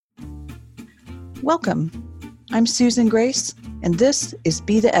Welcome. I'm Susan Grace, and this is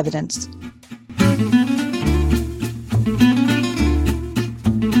Be the Evidence.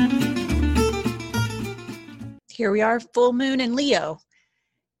 Here we are, full moon in Leo,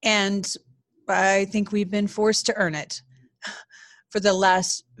 and I think we've been forced to earn it for the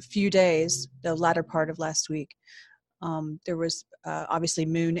last few days, the latter part of last week. There was obviously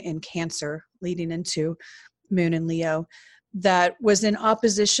moon in Cancer leading into moon in Leo that was in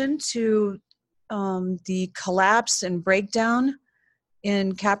opposition to the collapse and breakdown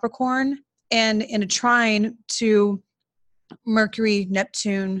in Capricorn, and in a trine to Mercury,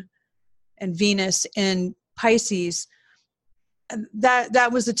 Neptune, and Venus in Pisces.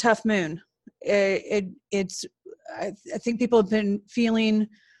 That was a tough moon. I think people have been feeling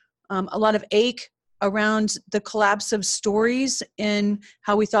a lot of ache around the collapse of stories in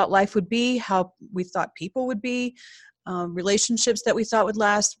how we thought life would be, how we thought people would be, relationships that we thought would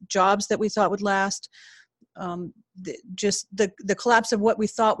last, jobs that we thought would last, just the collapse of what we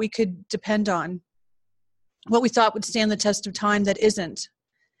thought we could depend on, what we thought would stand the test of time that isn't.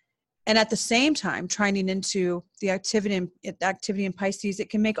 And at the same time, trining into the activity in Pisces,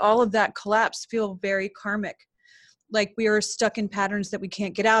 it can make all of that collapse feel very karmic, like we are stuck in patterns that we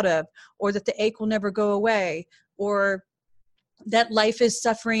can't get out of, or that the ache will never go away, or that life is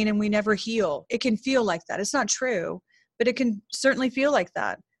suffering and we never heal. It can feel like that. It's not true, but it can certainly feel like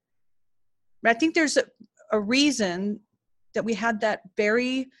that. But I think there's a reason that we had that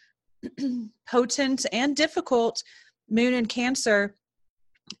very potent and difficult moon in Cancer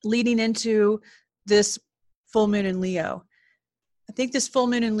leading into this full moon in Leo. I think this full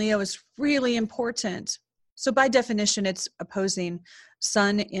moon in Leo is really important. So by definition, it's opposing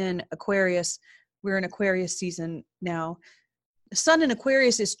Sun in Aquarius. We're in Aquarius season now. The Sun in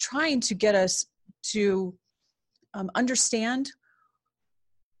Aquarius is trying to get us to understand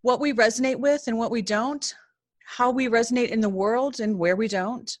what we resonate with and what we don't, how we resonate in the world and where we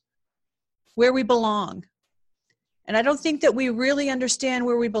don't, where we belong. And I don't think that we really understand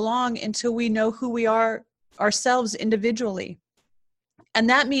where we belong until we know who we are ourselves individually. And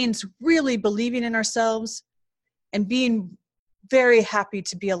that means really believing in ourselves and being very happy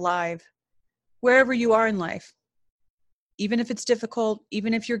to be alive wherever you are in life. Even if it's difficult,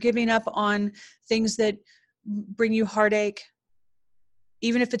 even if you're giving up on things that bring you heartache,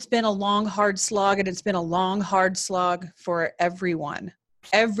 even if it's been a long, hard slog, and it's been a long, hard slog for everyone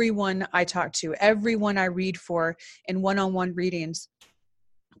I talk to, everyone I read for in one-on-one readings,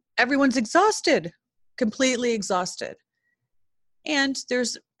 everyone's exhausted, completely exhausted. And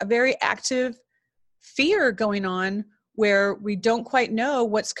there's a very active fear going on where we don't quite know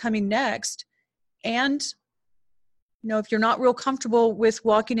what's coming next. And, if you're not real comfortable with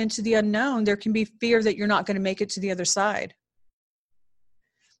walking into the unknown, there can be fear that you're not going to make it to the other side.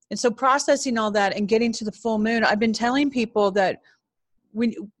 And so processing all that and getting to the full moon, I've been telling people that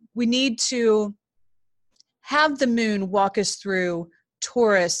we need to have the moon walk us through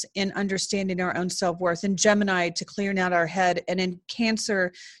Taurus in understanding our own self-worth, and Gemini to clearing out our head, and in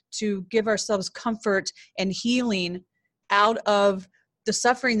Cancer to give ourselves comfort and healing out of the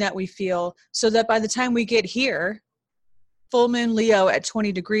suffering that we feel, so that by the time we get here, full moon Leo at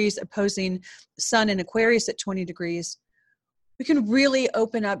 20 degrees opposing Sun in Aquarius at 20 degrees, we can really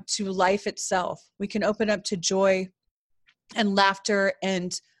open up to life itself. We can open up to joy and laughter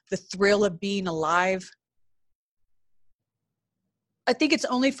and the thrill of being alive. I think it's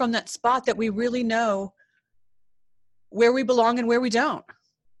only from that spot that we really know where we belong and where we don't.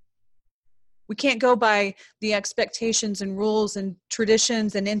 We can't go by the expectations and rules and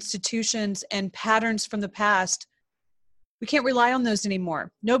traditions and institutions and patterns from the past. We can't rely on those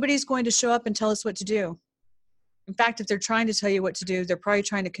anymore. Nobody's going to show up and tell us what to do. In fact, if they're trying to tell you what to do, they're probably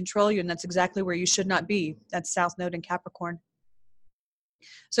trying to control you, and that's exactly where you should not be. That's South Node in Capricorn.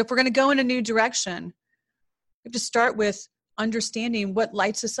 So if we're going to go in a new direction, we have to start with understanding what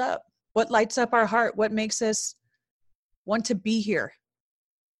lights us up, what lights up our heart, what makes us want to be here.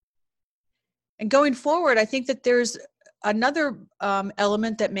 And going forward, I think that there's another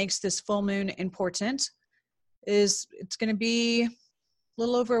element that makes this full moon important. Is it's going to be a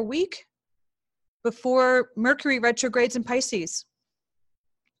little over a week before Mercury retrogrades in Pisces.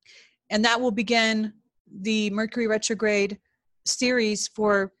 And that will begin the Mercury retrograde series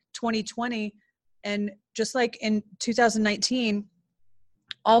for 2020. And just like in 2019,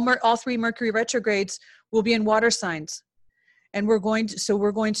 all three Mercury retrogrades will be in water signs. And we're going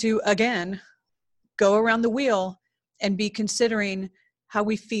to again go around the wheel and be considering how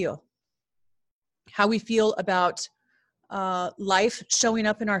we feel about life showing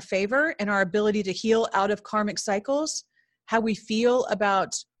up in our favor and our ability to heal out of karmic cycles, how we feel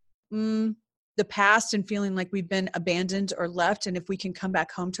about the the past and feeling like we've been abandoned or left, and if we can come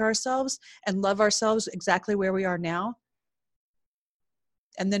back home to ourselves and love ourselves exactly where we are now.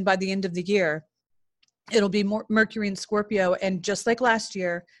 And then by the end of the year, it'll be more Mercury in Scorpio. And just like last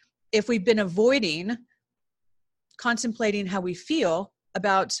year, if we've been avoiding contemplating how we feel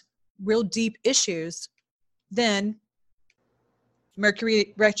about real deep issues, then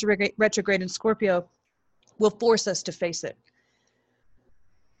Mercury retrograde in Scorpio will force us to face it.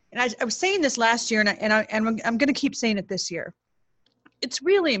 And I was saying this last year, and I'm going to keep saying it this year. It's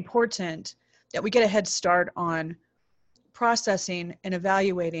really important that we get a head start on processing and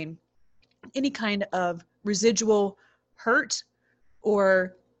evaluating any kind of residual hurt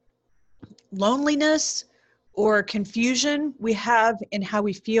or loneliness or confusion we have in how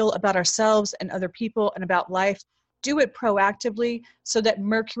we feel about ourselves and other people and about life. Do it proactively so that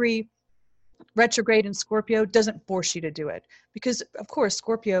Mercury retrograde in Scorpio doesn't force you to do it. Because, of course,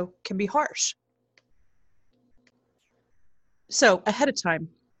 Scorpio can be harsh. So, ahead of time,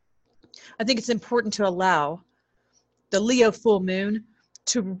 I think it's important to allow the Leo full moon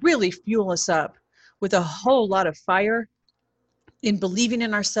to really fuel us up with a whole lot of fire in believing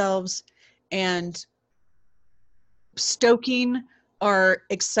in ourselves and stoking our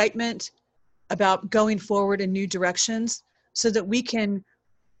excitement about going forward in new directions so that we can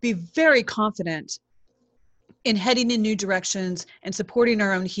be very confident in heading in new directions and supporting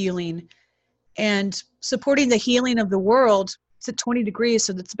our own healing and supporting the healing of the world. It's at 20 degrees,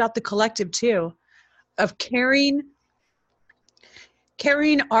 so that's about the collective too, of carrying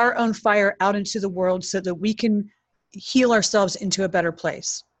our own fire out into the world so that we can heal ourselves into a better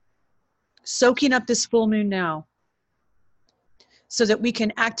place. Soaking up this full moon now so that we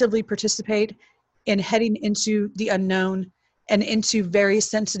can actively participate in heading into the unknown and into very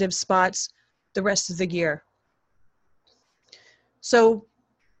sensitive spots the rest of the year. So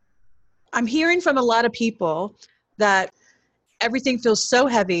I'm hearing from a lot of people that everything feels so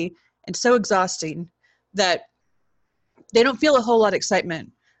heavy and so exhausting that they don't feel a whole lot of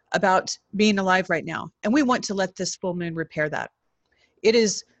excitement about being alive right now. And we want to let this full moon repair that. It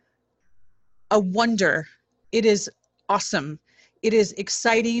is a wonder. It is awesome. It is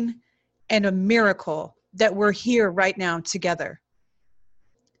exciting and a miracle that we're here right now together.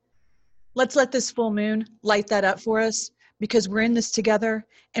 Let's let this full moon light that up for us, because we're in this together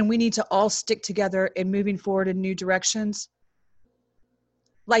and we need to all stick together in moving forward in new directions.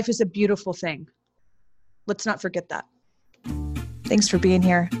 Life is a beautiful thing. Let's not forget that. Thanks for being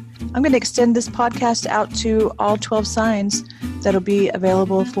here. I'm going to extend this podcast out to all 12 signs that'll be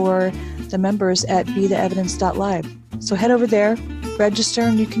available for the members at betheevidence.live. So head over there, register,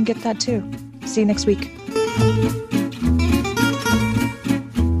 and you can get that too. See you next week.